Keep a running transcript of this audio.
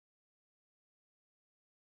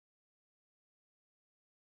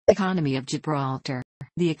Economy of Gibraltar.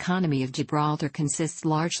 The economy of Gibraltar consists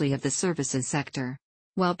largely of the services sector.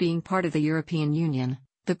 While being part of the European Union,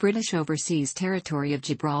 the British Overseas Territory of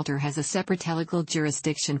Gibraltar has a separate legal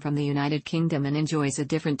jurisdiction from the United Kingdom and enjoys a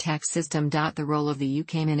different tax system. The role of the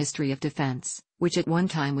UK Ministry of Defence, which at one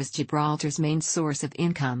time was Gibraltar's main source of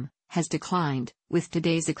income, has declined, with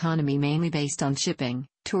today's economy mainly based on shipping,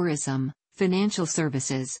 tourism, financial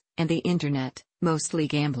services, and the Internet, mostly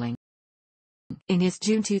gambling. In his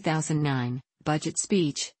June 2009 budget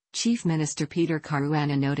speech, Chief Minister Peter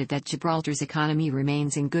Caruana noted that Gibraltar's economy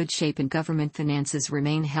remains in good shape and government finances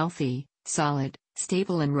remain healthy, solid,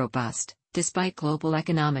 stable and robust, despite global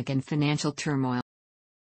economic and financial turmoil.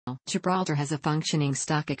 Gibraltar has a functioning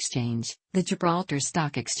stock exchange, the Gibraltar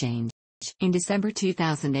Stock Exchange. In December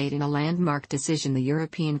 2008, in a landmark decision, the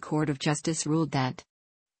European Court of Justice ruled that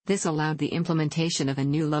this allowed the implementation of a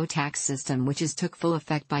new low-tax system which took full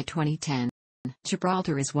effect by 2010.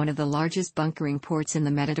 Gibraltar is one of the largest bunkering ports in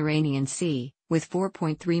the Mediterranean Sea, with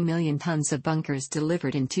 4.3 million tons of bunkers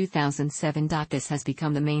delivered in 2007. This has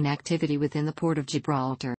become the main activity within the port of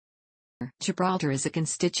Gibraltar. Gibraltar is a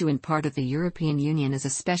constituent part of the European Union as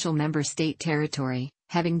a special member state territory,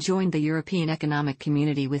 having joined the European Economic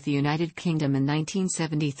Community with the United Kingdom in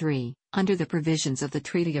 1973, under the provisions of the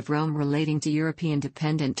Treaty of Rome relating to European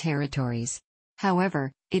dependent territories.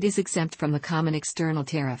 However, it is exempt from the Common External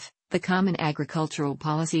Tariff, the Common Agricultural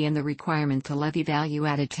Policy and the requirement to levy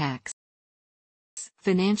value-added tax.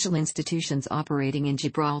 Financial institutions operating in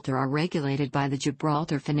Gibraltar are regulated by the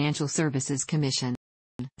Gibraltar Financial Services Commission.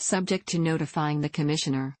 Subject to notifying the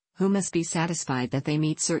Commissioner, who must be satisfied that they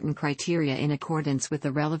meet certain criteria in accordance with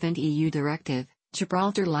the relevant EU directive,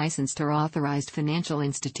 Gibraltar licensed or authorized financial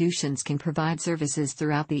institutions can provide services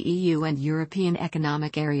throughout the EU and European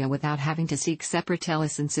Economic Area without having to seek separate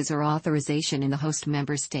licenses or authorization in the host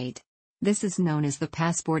member state. This is known as the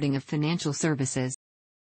passporting of financial services.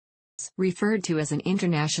 Referred to as an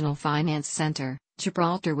international finance center,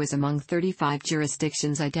 Gibraltar was among 35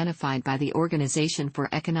 jurisdictions identified by the Organization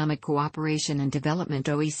for Economic Cooperation and Development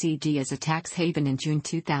 (OECD) as a tax haven in June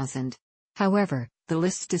 2000. However, the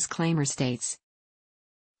list's disclaimer states,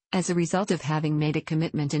 as a result of having made a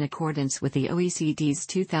commitment in accordance with the OECD's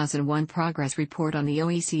 2001 Progress Report on the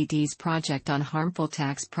OECD's Project on Harmful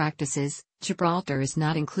Tax Practices, Gibraltar is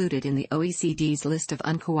not included in the OECD's list of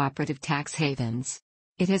uncooperative tax havens.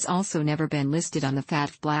 It has also never been listed on the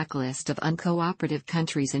FATF blacklist of uncooperative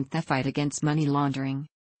countries in the fight against money laundering.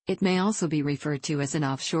 It may also be referred to as an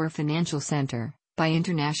offshore financial center by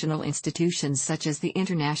international institutions such as the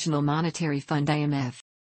International Monetary Fund (IMF).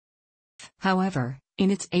 However, in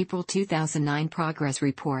its April 2009 Progress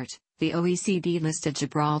Report, the OECD listed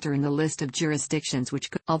Gibraltar in the list of jurisdictions which,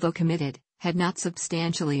 although committed, had not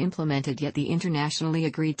substantially implemented yet the internationally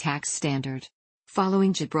agreed tax standard.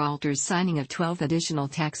 Following Gibraltar's signing of 12 additional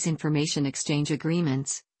tax information exchange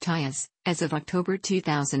agreements, TIAs, as of October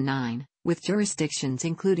 2009, with jurisdictions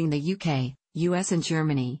including the UK, US and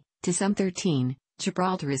Germany, to some 13,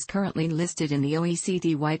 Gibraltar is currently listed in the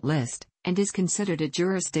OECD White List, and is considered a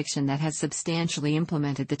jurisdiction that has substantially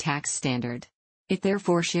implemented the tax standard. It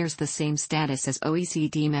therefore shares the same status as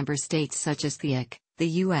OECD member states such as the UK, the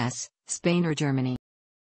US, Spain or Germany.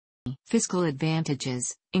 Fiscal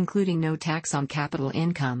advantages, including no tax on capital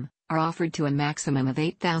income, are offered to a maximum of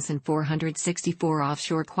 8,464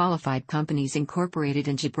 offshore qualified companies incorporated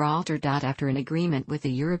in Gibraltar. After an agreement with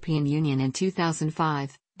the European Union in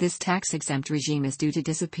 2005, this tax-exempt regime is due to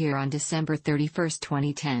disappear on December 31,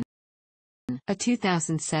 2010. A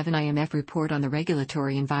 2007 IMF report on the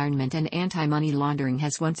regulatory environment and anti-money laundering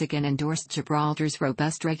has once again endorsed Gibraltar's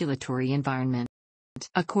robust regulatory environment.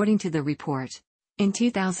 According to the report, in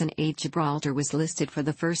 2008 Gibraltar was listed for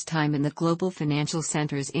the first time in the Global Financial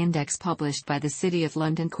Centres Index published by the City of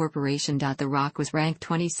London Corporation. The ROC was ranked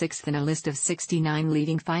 26th in a list of 69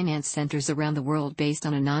 leading finance centres around the world based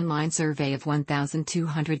on an online survey of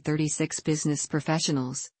 1,236 business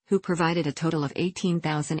professionals, who provided a total of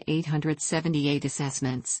 18,878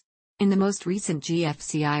 assessments. In the most recent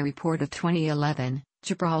GFCI report of 2011,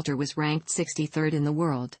 Gibraltar was ranked 63rd in the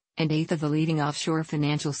world, and 8th of the leading offshore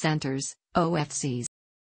financial centers, OFCs.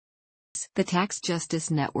 The Tax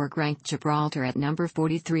Justice Network ranked Gibraltar at number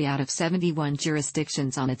 43 out of 71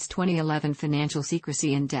 jurisdictions on its 2011 Financial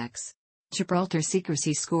Secrecy Index. Gibraltar's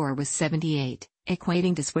secrecy score was 78,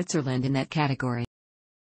 equating to Switzerland in that category.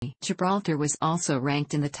 Gibraltar was also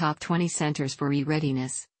ranked in the top 20 centers for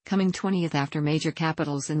e-readiness, coming 20th after major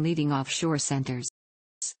capitals and leading offshore centers.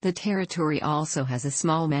 The territory also has a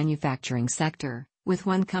small manufacturing sector, with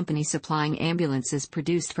one company supplying ambulances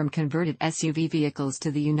produced from converted SUV vehicles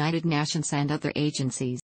to the United Nations and other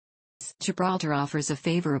agencies. Gibraltar offers a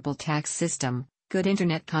favorable tax system, good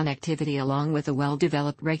internet connectivity along with a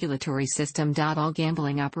well-developed regulatory system. All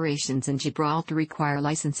gambling operations in Gibraltar require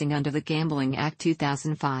licensing under the Gambling Act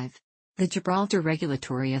 2005. The Gibraltar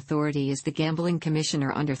Regulatory Authority is the gambling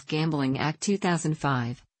commissioner under the Gambling Act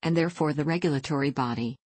 2005, and therefore the regulatory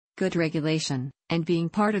body. Good regulation, and being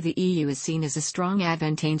part of the EU is seen as a strong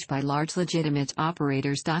advantage by large legitimate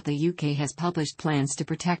operators. The UK has published plans to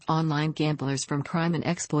protect online gamblers from crime and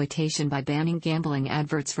exploitation by banning gambling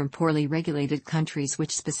adverts from poorly regulated countries,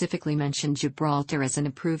 which specifically mention Gibraltar as an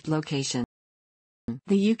approved location.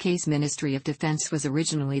 The UK's Ministry of Defence was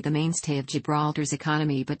originally the mainstay of Gibraltar's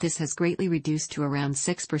economy, but this has greatly reduced to around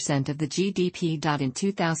 6% of the GDP. In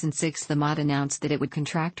 2006, the MOD announced that it would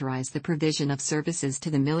contractorize the provision of services to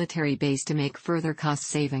the military base to make further cost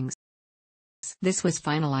savings. This was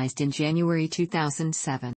finalized in January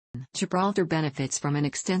 2007. Gibraltar benefits from an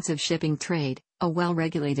extensive shipping trade, a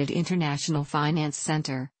well-regulated international finance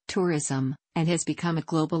center, tourism, and has become a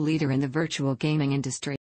global leader in the virtual gaming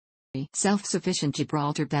industry. Self-sufficient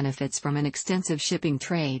Gibraltar benefits from an extensive shipping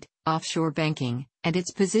trade, offshore banking, and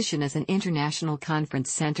its position as an international conference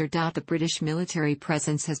center. The British military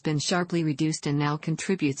presence has been sharply reduced and now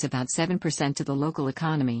contributes about 7% to the local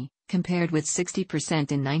economy, compared with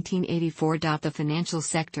 60% in 1984. The financial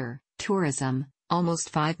sector, tourism, almost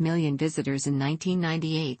 5 million visitors in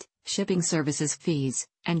 1998, shipping services fees,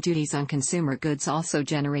 and duties on consumer goods also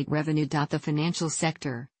generate revenue. The financial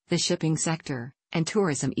sector, the shipping sector, and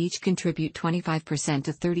tourism each contribute 25%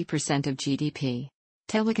 to 30% of GDP.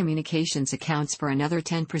 Telecommunications accounts for another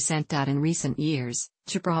 10%. In recent years,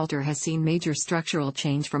 Gibraltar has seen major structural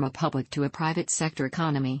change from a public to a private sector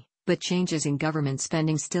economy, but changes in government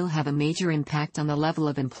spending still have a major impact on the level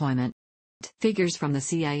of employment. Figures from the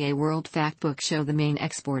CIA World Factbook show the main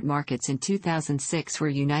export markets in 2006 were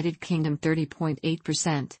United Kingdom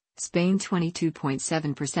 30.8%, Spain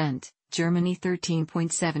 22.7%, Germany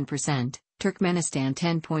 13.7%, Turkmenistan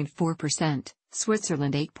 10.4%,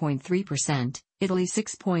 Switzerland 8.3%, Italy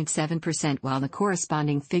 6.7%, while the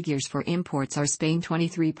corresponding figures for imports are Spain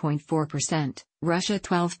 23.4%, Russia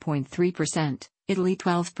 12.3%, Italy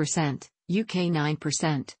 12%, UK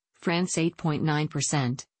 9%, France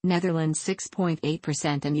 8.9%, Netherlands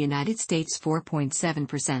 6.8% and the United States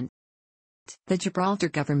 4.7%. The Gibraltar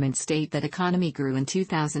government state that economy grew in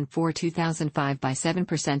 2004-2005 by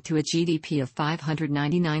 7% to a GDP of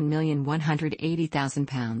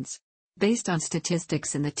 £599,180,000. Based on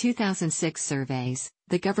statistics in the 2006 surveys,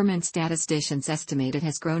 the government statisticians estimate it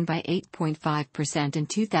has grown by 8.5% in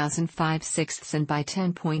 2005-6 and by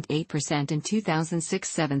 10.8% in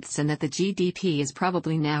 2006-7, and that the GDP is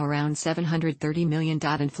probably now around $730 million.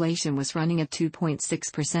 Inflation was running at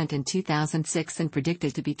 2.6% in 2006 and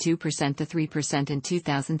predicted to be 2% to 3% in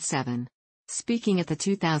 2007. Speaking at the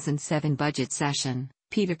 2007 budget session,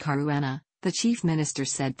 Peter Caruana, the chief minister,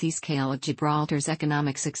 said the scale of Gibraltar's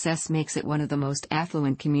economic success makes it one of the most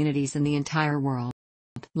affluent communities in the entire world.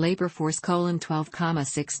 Labor force: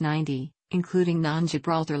 12,690, including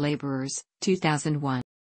non-Gibraltar laborers, 2001.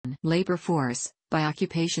 Labor force, by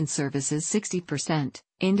occupation: services 60%,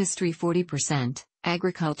 industry 40%,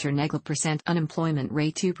 agriculture 9%, unemployment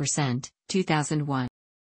rate 2%, 2001.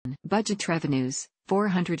 Budget revenues,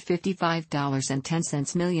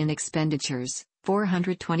 $455.10 million. Expenditures,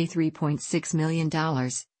 $423.6 million,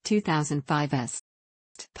 2005.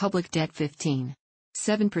 Public debt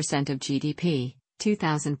 15.7% of GDP,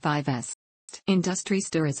 2005. Industries: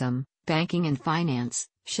 tourism, banking and finance,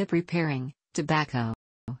 ship repairing, tobacco.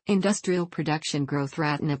 Industrial production growth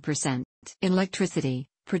rate 9%. Electricity,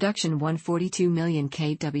 production 142 million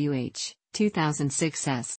kWh,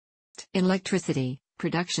 2006. Electricity,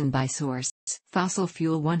 production by source, fossil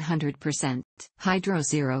fuel 100%, hydro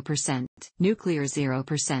 0%, nuclear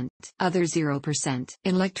 0%, other 0%.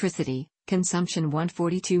 Electricity, consumption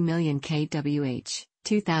 142 million kWh,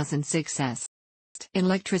 2006.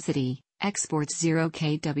 Electricity, exports 0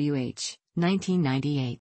 kWh,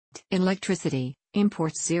 1998. Electricity,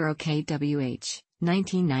 imports 0 kWh,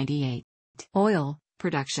 1998. Oil,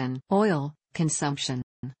 production, oil, consumption,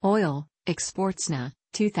 oil, exports na,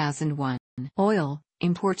 2001. Oil,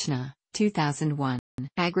 imports na, 2001.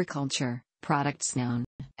 Agriculture, products known,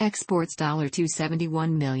 exports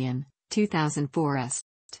 $271 million, 2004.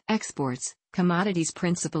 Exports, commodities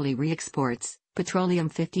principally re-exports, petroleum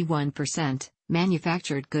 51%,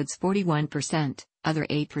 manufactured goods 41%, other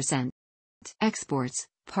 8%. Exports,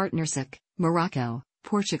 partnership, Morocco,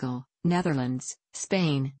 Portugal, Netherlands,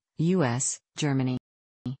 Spain, US, Germany.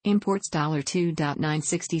 Imports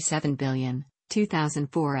 $2.967 billion,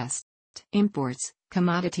 2004. Imports,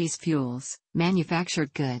 commodities: fuels,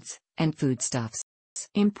 manufactured goods, and foodstuffs.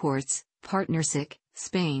 Imports, Partnership,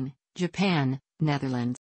 Spain, Japan,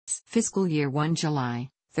 Netherlands. Fiscal year 1 July,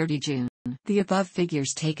 30 June. The above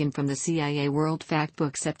figures taken from the CIA World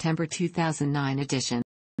Factbook September 2009 edition.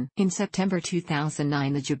 In September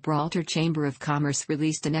 2009, the Gibraltar Chamber of Commerce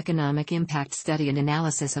released an economic impact study and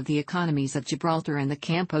analysis of the economies of Gibraltar and the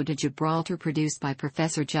Campo de Gibraltar produced by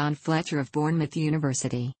Professor John Fletcher of Bournemouth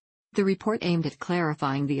University. The report aimed at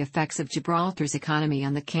clarifying the effects of Gibraltar's economy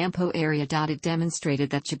on the Campo area. It demonstrated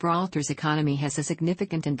that Gibraltar's economy has a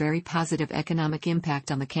significant and very positive economic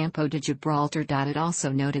impact on the Campo de Gibraltar. It also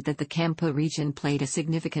noted that the Campo region played a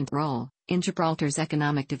significant role in Gibraltar's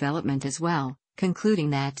economic development as well,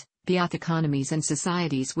 concluding that both economies and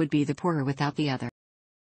societies would be the poorer without the other.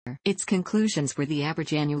 Its conclusions were the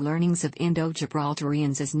average annual earnings of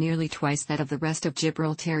Indo-Gibraltarians is nearly twice that of the rest of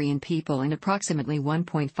Gibraltarian people and approximately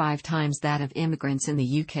 1.5 times that of immigrants in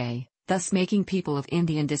the UK, thus making people of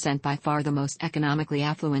Indian descent by far the most economically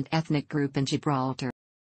affluent ethnic group in Gibraltar.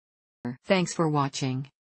 Thanks for watching.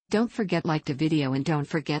 Don't forget to like the video and don't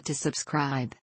forget to subscribe.